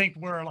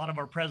where a lot of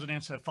our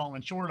presidents have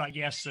fallen short, I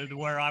guess, so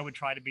where I would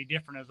try to be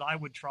different is I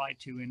would try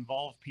to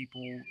involve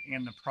people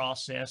in the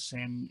process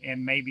and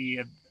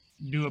maybe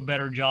do a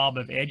better job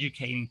of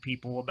educating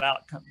people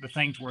about the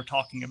things we're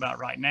talking about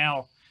right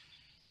now.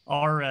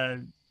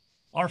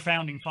 Our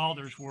founding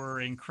fathers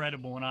were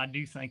incredible, and I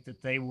do think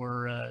that they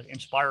were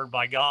inspired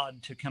by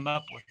God to come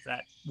up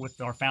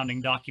with our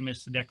founding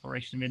documents, the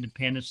Declaration of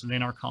Independence, and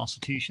then our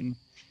Constitution.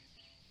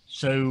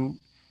 So,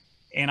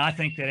 and I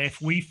think that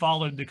if we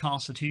followed the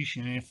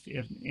Constitution,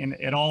 if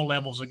at all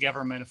levels of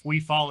government, if we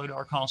followed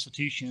our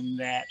Constitution,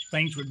 that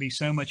things would be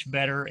so much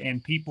better,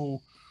 and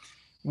people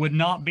would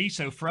not be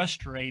so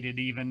frustrated,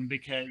 even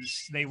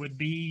because they would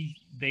be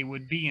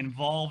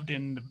involved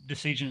in the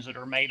decisions that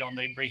are made on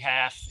their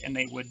behalf, and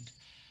they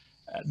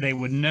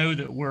would know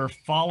that we're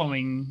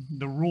following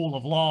the rule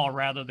of law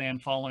rather than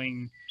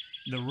following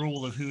the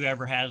rule of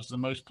whoever has the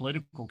most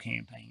political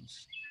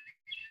campaigns.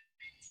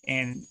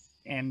 And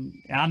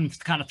I'm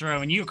kind of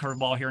throwing you a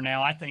curveball here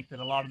now. I think that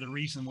a lot of the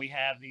reason we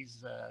have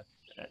these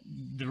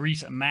the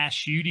recent mass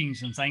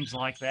shootings and things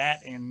like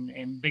that,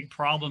 and big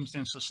problems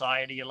in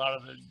society, a lot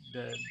of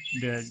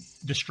the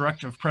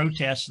destructive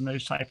protests and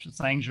those types of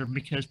things are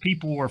because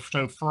people are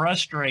so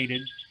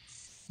frustrated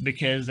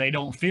because they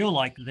don't feel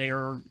like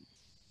they're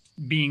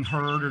being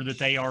heard or that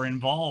they are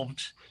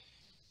involved.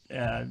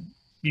 That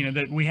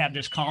we have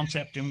this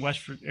concept in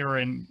West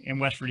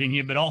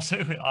Virginia, but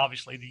also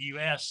obviously the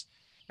U.S.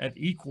 of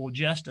equal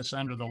justice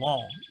under the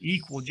law.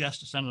 Equal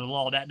justice under the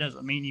law. That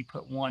doesn't mean you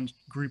put one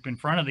group in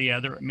front of the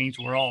other. It means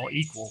we're all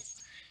equal.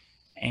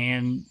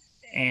 And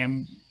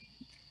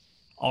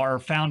our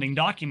founding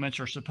documents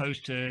are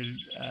supposed to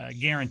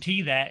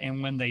guarantee that.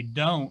 And when they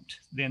don't,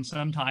 then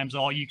sometimes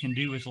all you can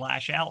do is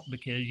lash out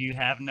because you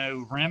have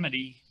no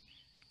remedy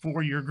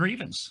for your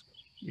grievance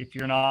if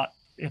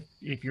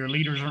your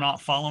leaders are not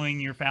following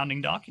your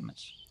founding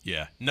documents.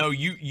 Yeah. No,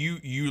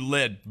 you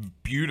led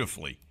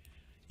beautifully.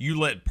 You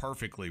led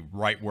perfectly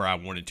right where I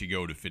wanted to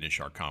go to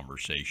finish our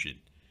conversation,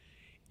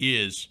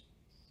 is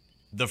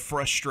the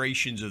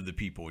frustrations of the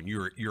people. And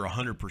you're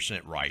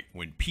 100% right.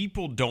 When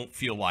people don't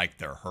feel like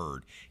they're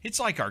heard, it's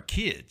like our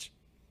kids.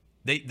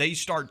 They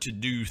start to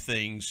do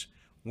things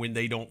when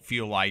they don't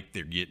feel like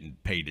they're getting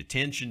paid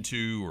attention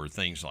to or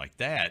things like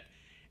that.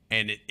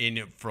 And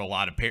for a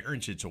lot of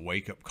parents, it's a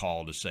wake-up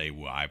call to say,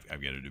 well, I've got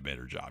to do a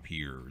better job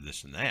here or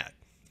this and that.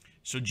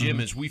 So, Jim,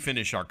 as we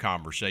finish our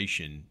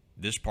conversation,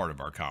 this part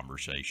of our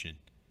conversation,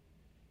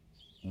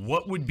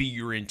 what would be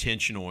your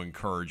intentional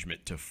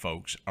encouragement to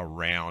folks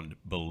around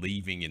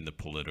believing in the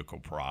political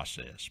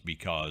process?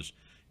 Because,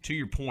 to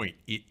your point,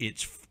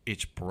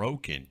 it's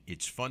broken.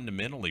 It's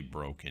fundamentally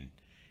broken.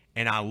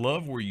 And I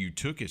love where you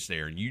took us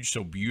there, and you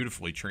so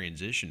beautifully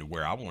transitioned to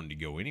where I wanted to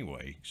go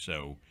anyway.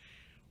 So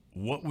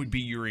what would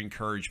be your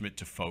encouragement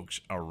to folks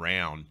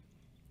around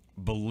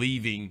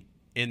believing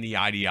in the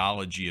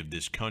ideology of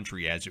this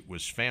country as it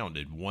was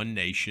founded? One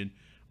nation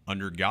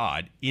under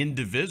God,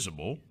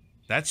 indivisible.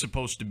 That's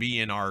supposed to be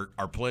in our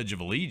Pledge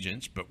of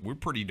Allegiance, but we're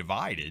pretty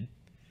divided.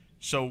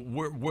 So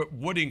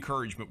what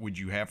encouragement would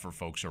you have for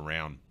folks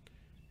around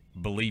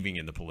believing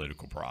in the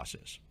political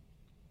process?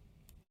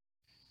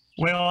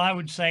 Well, I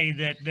would say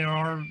that there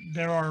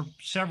are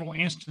several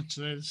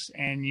instances,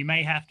 and you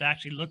may have to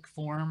actually look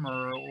for them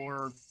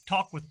or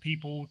talk with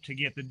people to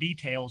get the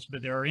details,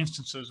 but there are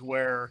instances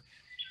where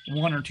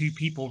one or two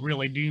people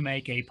really do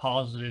make a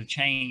positive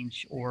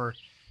change, or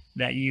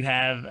that you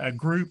have a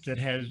group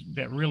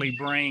that really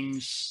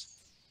brings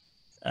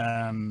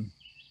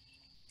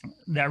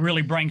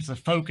the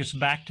focus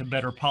back to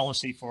better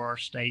policy for our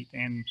state.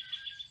 And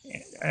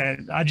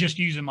I just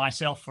using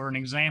myself for an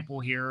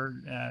example here,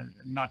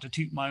 not to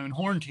toot my own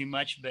horn too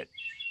much, but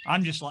I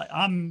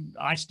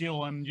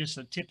still am just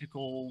a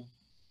typical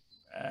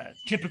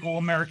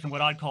American,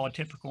 what I'd call a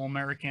typical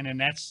American. And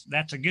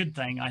that's a good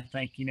thing. I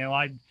think,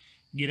 I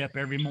get up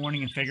every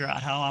morning and figure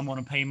out how I'm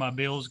going to pay my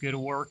bills, go to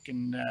work,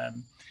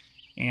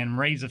 and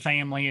raise a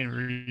family,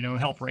 or,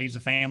 help raise a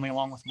family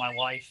along with my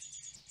wife.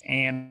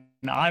 And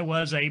I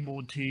was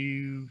able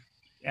to,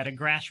 at a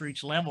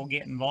grassroots level,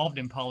 get involved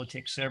in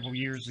politics several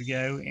years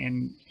ago,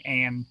 and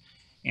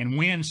and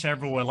win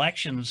several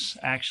elections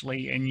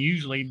actually, and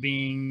usually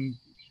being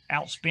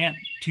outspent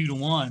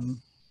 2-1,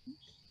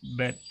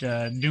 but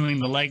doing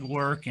the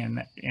legwork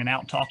and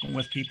out talking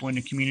with people in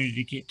the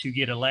community to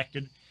get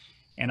elected.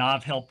 And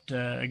I've helped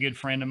a good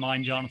friend of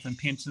mine, Jonathan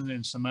Pinson,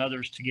 and some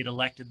others to get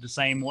elected the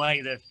same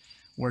way, that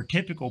where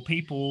typical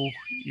people,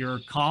 your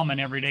common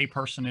everyday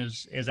person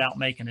is out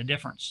making a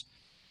difference.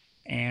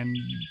 And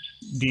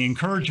the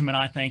encouragement,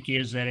 I think,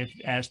 is that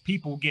as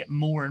people get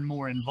more and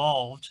more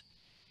involved,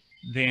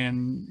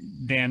 then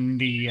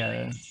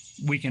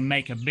we can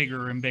make a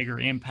bigger and bigger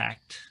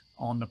impact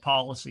on the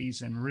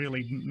policies and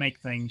really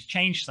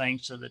change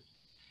things so that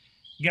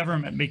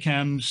government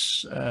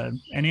becomes an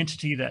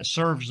entity that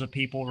serves the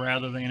people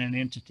rather than an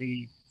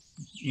entity.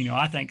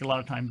 I think a lot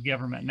of times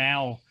government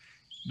now,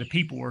 the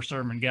people are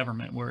serving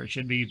government, where it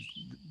should be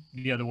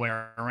the other way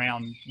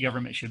around.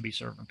 Government should be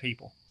serving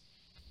people.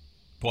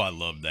 Boy, I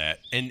love that.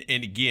 And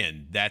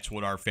again, that's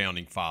what our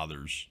founding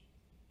fathers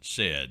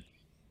said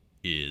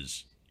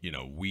is,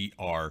 we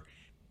are,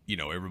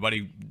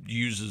 everybody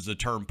uses the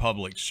term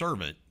public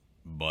servant,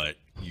 but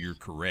you're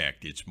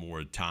correct. It's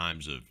more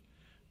times of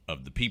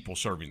the people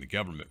serving the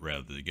government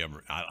rather than the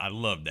government. I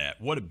love that.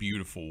 What a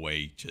beautiful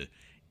way to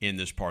end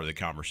this part of the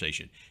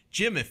conversation.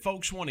 Jim, if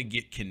folks want to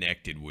get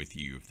connected with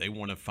you, if they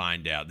want to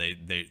find out,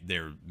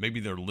 maybe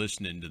they're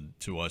listening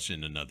to us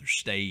in another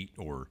state,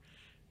 or,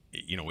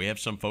 we have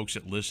some folks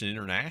that listen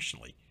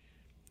internationally.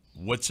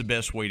 What's the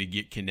best way to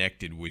get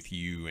connected with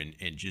you and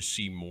just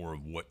see more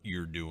of what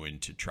you're doing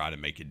to try to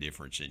make a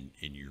difference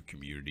in your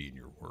community and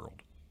your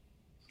world?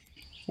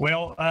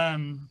 Well,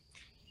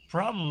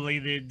 probably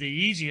the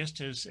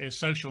easiest is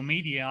social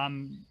media.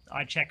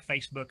 I check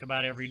Facebook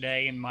about every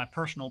day, and my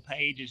personal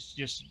page is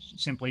just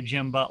simply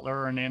Jim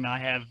Butler. And then I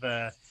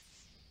have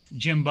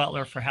Jim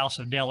Butler for House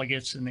of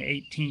Delegates in the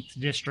 18th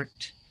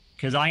District,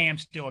 because I am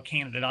still a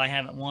candidate. I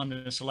haven't won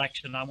this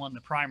election. I won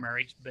the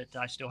primaries, but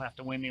I still have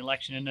to win the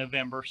election in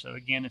November. So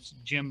again, it's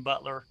Jim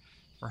Butler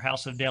for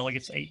House of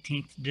Delegates,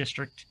 18th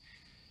District.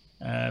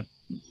 I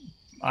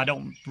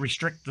don't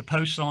restrict the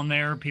posts on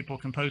there. People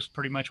can post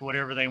pretty much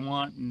whatever they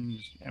want, and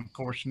of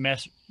course,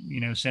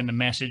 send a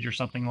message or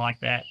something like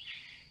that.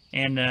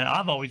 And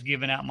I've always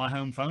given out my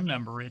home phone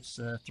number. It's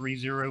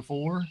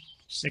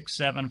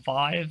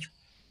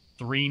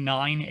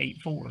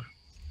 304-675-3984.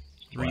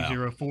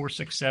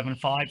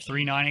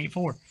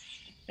 304-675-3984.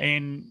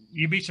 And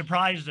you'd be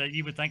surprised that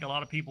you would think a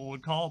lot of people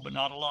would call, but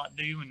not a lot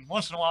do. And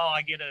once in a while,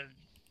 I get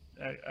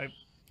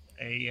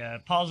a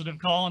positive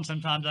call, and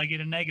sometimes I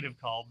get a negative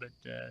call, but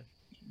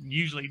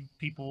usually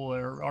people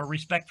are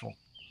respectful.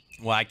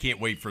 Well, I can't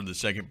wait for the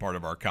second part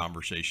of our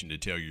conversation to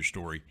tell your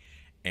story.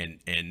 And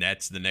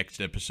that's the next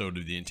episode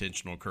of the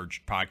Intentional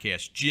Encouragement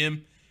Podcast.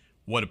 Jim,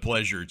 what a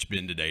pleasure it's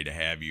been today to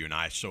have you, and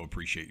I so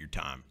appreciate your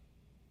time.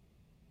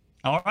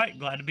 All right.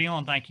 Glad to be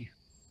on. Thank you.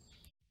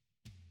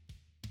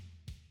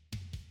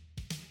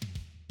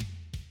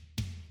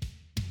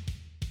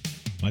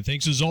 My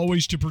thanks as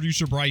always to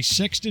producer Bryce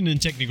Sexton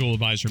and technical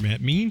advisor Matt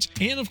Means.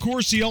 And of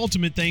course, the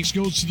ultimate thanks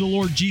goes to the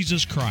Lord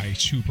Jesus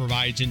Christ, who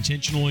provides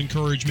intentional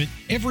encouragement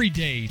every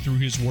day through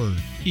his word.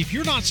 If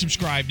you're not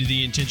subscribed to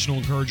the Intentional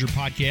Encourager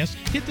podcast,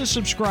 hit the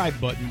subscribe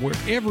button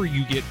wherever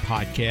you get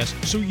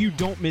podcasts so you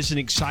don't miss an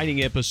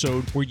exciting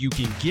episode where you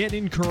can get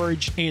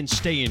encouraged and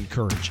stay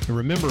encouraged. And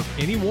remember,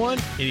 anyone,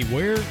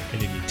 anywhere,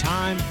 at any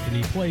time,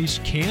 any place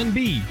can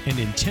be an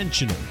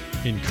intentional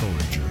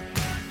encourager.